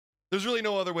There's really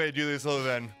no other way to do this other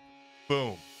than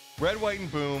boom. Red, white, and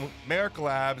boom. Merica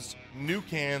Labs new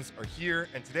cans are here,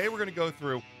 and today we're going to go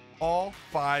through all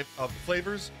 5 of the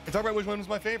flavors and talk about which one was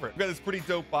my favorite. We've got this pretty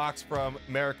dope box from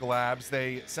Merica Labs.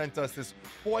 They sent us this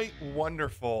quite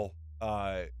wonderful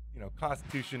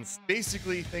constitutions.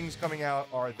 Basically, things coming out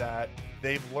are that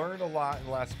they've learned a lot in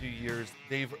the last few years.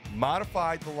 They've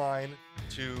modified the line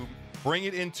to bring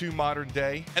it into modern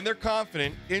day, and they're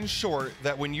confident, in short,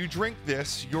 that when you drink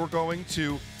this, you're going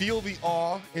to feel the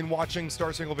awe in watching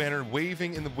Star Spangled Banner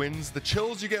waving in the winds, the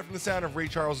chills you get from the sound of Ray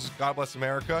Charles' God Bless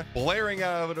America blaring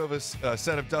out of a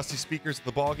set of dusty speakers at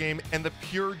the ball game, and the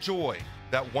pure joy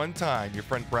that one time your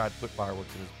friend Brad put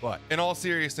fireworks in his butt. In all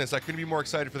seriousness, I couldn't be more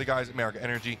excited for the guys at Merica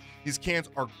Energy. These cans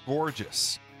are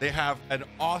gorgeous. They have an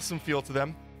awesome feel to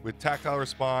them with tactile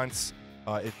response.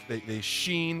 They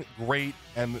sheen great,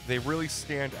 and they really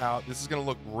stand out. This is going to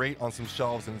look great on some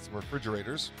shelves and some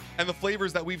refrigerators. And the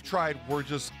flavors that we've tried were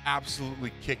just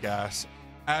absolutely kick-ass,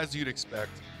 as you'd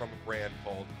expect from a brand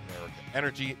called Merica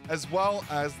Energy, as well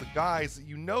as the guys that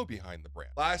you know behind the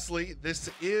brand. Lastly, this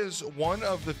is one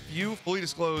of the few fully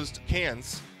disclosed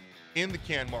cans in the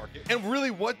can market. And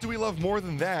really, what do we love more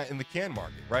than that in the can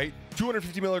market, right?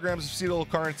 250 milligrams of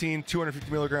acetyl-carnitine,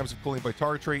 250 milligrams of choline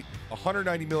bitartrate,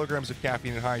 190 milligrams of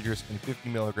caffeine anhydrous, and 50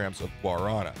 milligrams of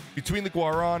guarana. Between the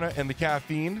guarana and the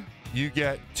caffeine, you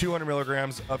get 200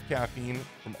 milligrams of caffeine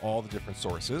from all the different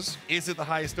sources. Is it the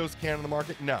highest dose can on the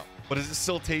market? No. But is it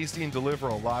still tasty and deliver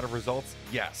a lot of results?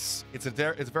 Yes. It's a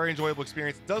very enjoyable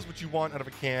experience. It does what you want out of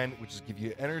a can, which is give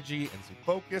you energy and some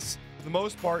focus. For the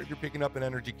most part, if you're picking up an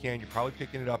energy can, you're probably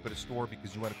picking it up at a store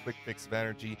because you want a quick fix of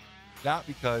energy, not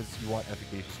because you want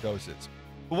efficacious doses.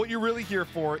 But what you're really here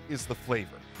for is the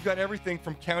flavor. You've got everything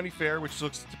from County Fair, which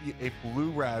looks to be a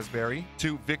blue raspberry,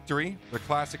 to Victory, their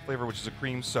classic flavor, which is a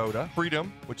cream soda,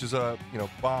 Freedom, which is a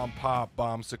bomb pop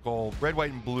bombsicle, red,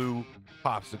 white, and blue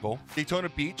popsicle, Daytona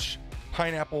Beach,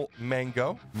 pineapple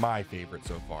mango, my favorite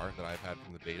so far that I've had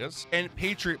from the betas, and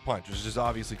Patriot Punch, which is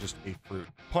obviously just a fruit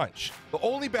punch. The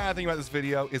only bad thing about this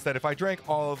video is that if I drank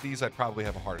all of these, I'd probably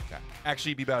have a heart attack.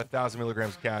 Actually, it'd be about 1,000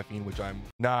 milligrams of caffeine, which I'm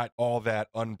not all that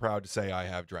unproud to say I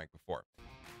have drank before.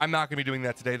 I'm not going to be doing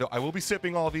that today, though. I will be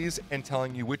sipping all these and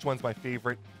telling you which one's my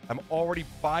favorite. I'm already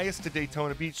biased to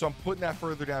Daytona Beach, so I'm putting that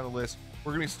further down the list.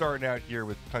 We're going to be starting out here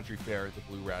with Country Fair, the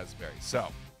blue raspberry. So,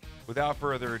 without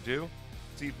further ado,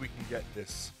 see if we can get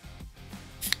this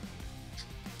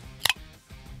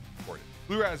recorded.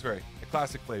 Blue raspberry, a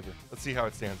classic flavor. Let's see how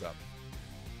it stands up.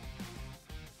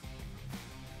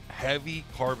 Heavy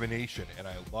carbonation, and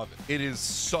I love it. It is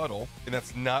subtle, and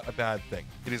that's not a bad thing.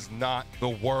 It is not the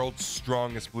world's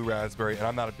strongest blue raspberry, and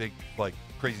I'm not a big,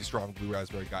 crazy strong blue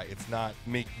raspberry guy. It's not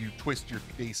make you twist your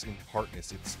face in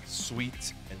tartness. It's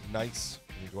sweet and nice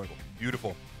and enjoyable.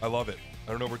 Beautiful. I love it. I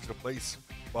don't know where it's gonna place,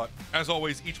 but as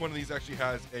always, each one of these actually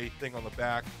has a thing on the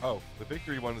back. Oh, the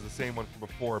Victory one is the same one from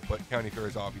before, but County Fair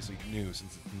is obviously new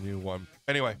since it's a new one.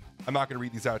 Anyway, I'm not gonna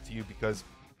read these out to you because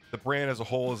the brand as a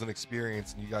whole is an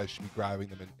experience, and you guys should be grabbing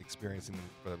them and experiencing them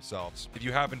for themselves. If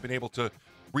you haven't been able to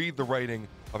read the writing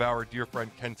of our dear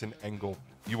friend Kenton Engel,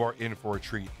 you are in for a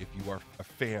treat if you are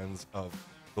fans of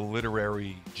the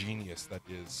literary genius that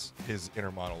is his inner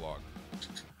monologue.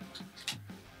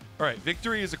 All right,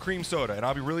 Victory is a cream soda, and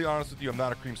I'll be really honest with you, I'm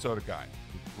not a cream soda guy.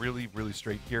 Really, really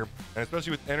straight here, and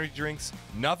especially with energy drinks,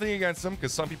 nothing against them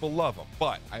because some people love them,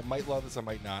 but I might love this, I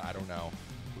might not, I don't know.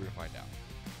 We're gonna find out.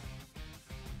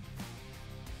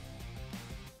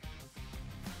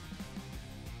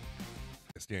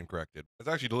 Stand corrected. It's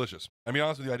actually delicious. I mean,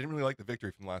 honest with you, I didn't really like the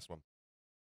Victory from the last one.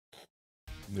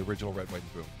 From the original red, white,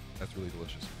 and boom. That's really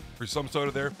delicious. There's some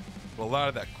soda there, but a lot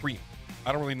of that cream.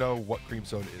 I don't really know what cream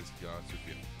soda is, to be honest with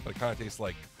you, but it kind of tastes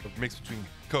like a mix between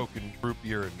Coke and root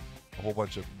beer and a whole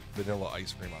bunch of vanilla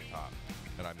ice cream on top,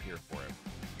 and I'm here for it.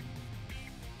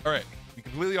 All right, to be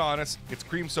completely honest, it's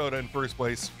cream soda in first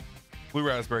place, blue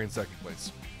raspberry in second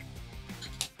place.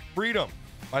 Freedom,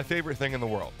 my favorite thing in the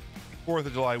world. 4th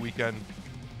of July weekend.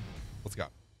 Let's go.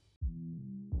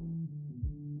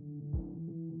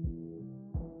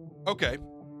 Okay,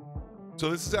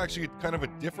 so this is actually kind of a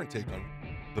different take on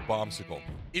the bombsicle.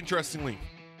 Interestingly,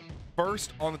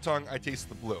 first on the tongue, I taste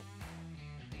the blue.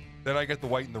 Then I get the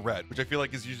white and the red, which I feel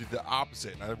like is usually the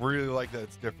opposite. And I really like that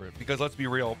it's different because let's be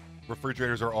real,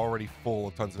 refrigerators are already full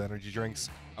of tons of energy drinks.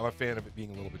 I'm a fan of it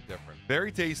being a little bit different.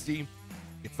 Very tasty.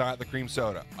 It's not the cream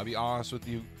soda. I'll be honest with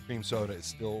you, cream soda is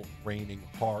still reigning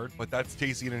hard, but that's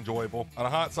tasty and enjoyable. On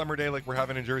a hot summer day like we're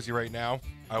having in Jersey right now,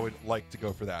 I would like to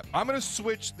go for that. I'm gonna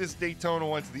switch this Daytona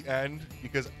one to the end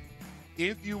because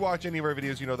if you watch any of our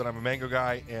videos, you know that I'm a mango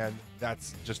guy, and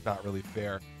that's just not really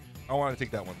fair. I want to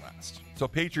take that one last. So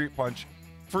Patriot Punch,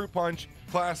 Fruit Punch,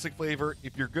 classic flavor.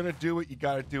 If you're going to do it, you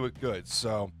got to do it good.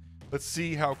 So let's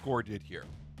see how Core did here.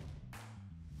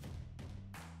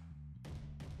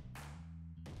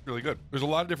 Really good. There's a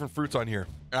lot of different fruits on here.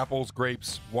 Apples,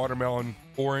 grapes, watermelon,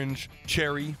 orange,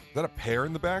 cherry. Is that a pear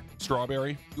in the back?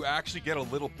 Strawberry. You actually get a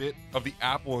little bit of the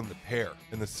apple and the pear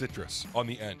and the citrus on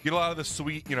the end. You get a lot of the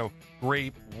sweet, you know,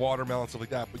 grape, watermelon, stuff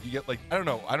like that, but you get like, I don't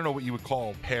know what you would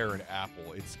call pear and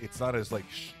apple. It's not as like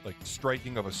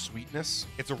striking of a sweetness.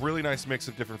 It's a really nice mix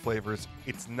of different flavors.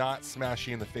 It's not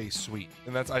smashy in the face sweet.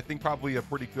 And that's, I think, probably a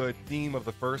pretty good theme of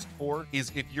the first four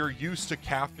is if you're used to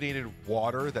caffeinated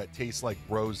water that tastes like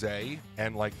rosé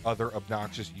and like other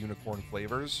obnoxious unicorn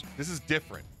flavors, this is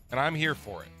different, and I'm here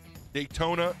for it.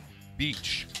 Daytona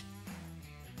Beach,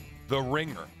 the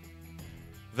Ringer,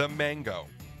 the Mango,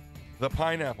 the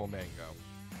Pineapple Mango.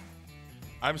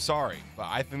 I'm sorry, but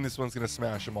I think this one's gonna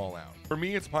smash them all out. For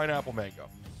me, it's Pineapple Mango.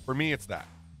 For me, it's that.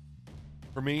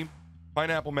 For me,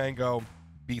 Pineapple Mango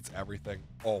beats everything,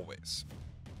 always.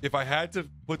 If I had to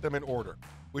put them in order,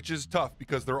 which is tough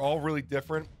because they're all really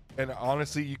different, and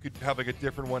honestly, you could have like a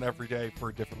different one every day for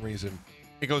a different reason.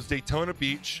 It goes Daytona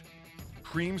Beach,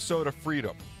 Cream Soda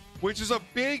Freedom, which is a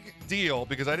big deal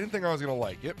because I didn't think I was gonna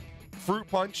like it. Fruit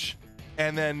Punch,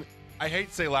 and then I hate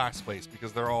to say last place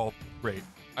because they're all great.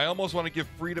 I almost want to give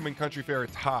Freedom and Country Fair a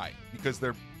tie because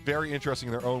they're very interesting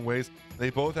in their own ways.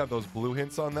 They both have those blue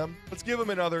hints on them. Let's give them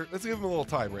a little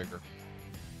tiebreaker.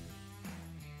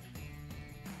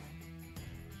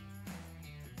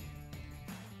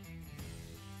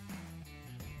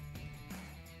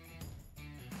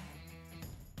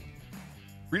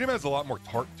 Freedom has a lot more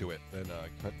tart to it than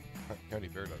County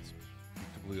Fair does, to be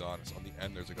completely honest. On the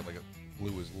end, there's like a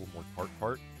blue is a little more tart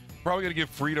part. Probably gonna give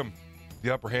Freedom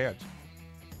the upper hand,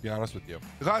 to be honest with you.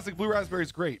 The classic blue raspberry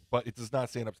is great, but it does not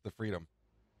stand up to the Freedom.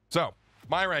 So,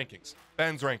 my rankings,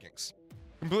 Ben's rankings,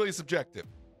 completely subjective.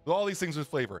 With all these things with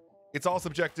flavor, it's all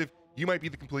subjective. You might be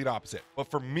the complete opposite. But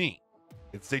for me,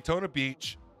 it's Daytona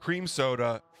Beach, Cream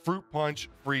Soda, Fruit Punch,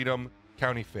 Freedom,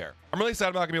 County Fair. I'm really sad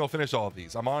I'm not gonna be able to finish all of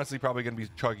these. I'm honestly probably gonna be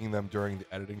chugging them during the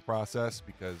editing process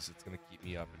because it's gonna keep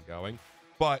me up and going.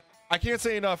 But I can't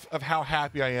say enough of how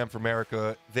happy I am for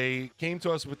Merica. They came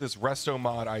to us with this resto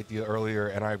mod idea earlier,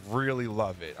 and I really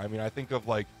love it. I mean, I think of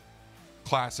like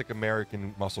classic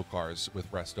American muscle cars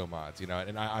with resto mods, you know,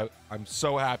 and I'm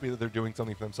so happy that they're doing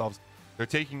something for themselves. They're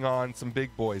taking on some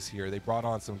big boys here. They brought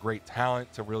on some great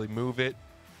talent to really move it.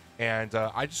 And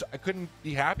I couldn't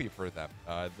be happy for them.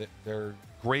 They're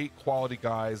great quality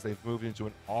guys. They've moved into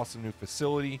an awesome new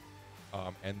facility,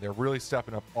 and they're really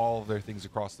stepping up all of their things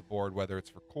across the board, whether it's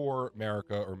for Core,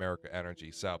 Merica, or Merica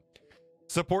Energy. So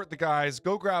support the guys.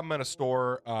 Go grab them at a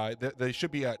store. They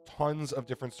should be at tons of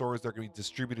different stores. They're going to be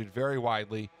distributed very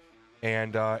widely.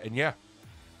 And yeah,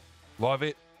 love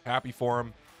it. Happy for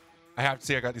them. I have to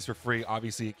say I got these for free.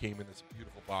 Obviously, it came in this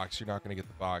beautiful box. You're not going to get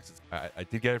the box. I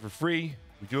did get it for free.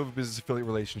 We do have a business affiliate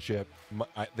relationship.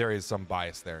 There is some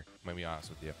bias there, let me be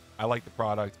honest with you. I like the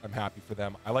product. I'm happy for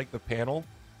them. I like the panel.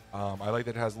 I like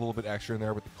that it has a little bit extra in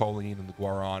there with the choline and the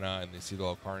guarana and the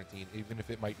acetyl-L-carnitine, even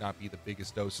if it might not be the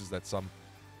biggest doses that some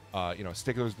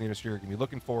sticklers in the industry are going to be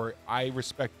looking for. I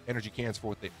respect energy cans for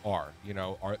what they are. You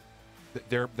know,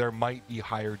 there might be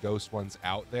higher dose ones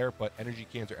out there, but energy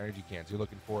cans are energy cans. You're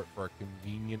looking for it for a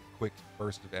convenient, quick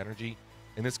burst of energy.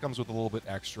 And this comes with a little bit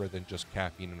extra than just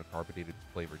caffeine and a carbonated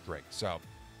flavored drink. So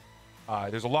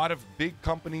there's a lot of big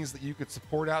companies that you could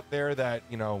support out there that,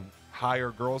 you know,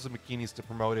 hire girls in bikinis to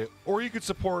promote it. Or you could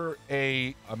support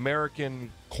a American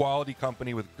quality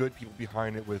company with good people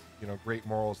behind it with, you know, great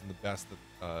morals and the best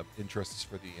interests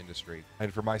for the industry.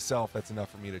 And for myself, that's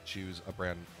enough for me to choose a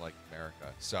brand like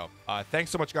Merica. So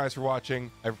thanks so much, guys, for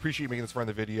watching. I appreciate you making this far in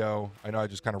the video. I know I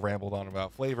just kind of rambled on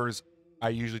about flavors. I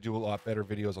usually do a lot better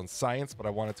videos on science, but I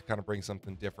wanted to kind of bring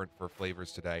something different for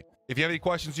flavors today. If you have any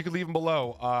questions, you can leave them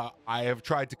below. I have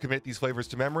tried to commit these flavors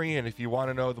to memory, and if you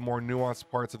want to know the more nuanced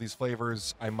parts of these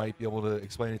flavors, I might be able to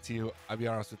explain it to you. I'll be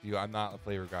honest with you, I'm not a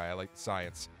flavor guy. I like the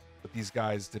science, but these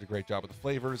guys did a great job with the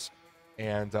flavors,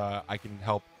 and I can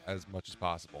help as much as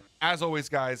possible. As always,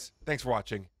 guys, thanks for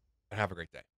watching, and have a great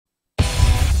day.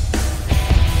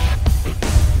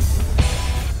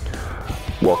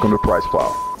 Welcome to Price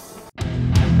Plow.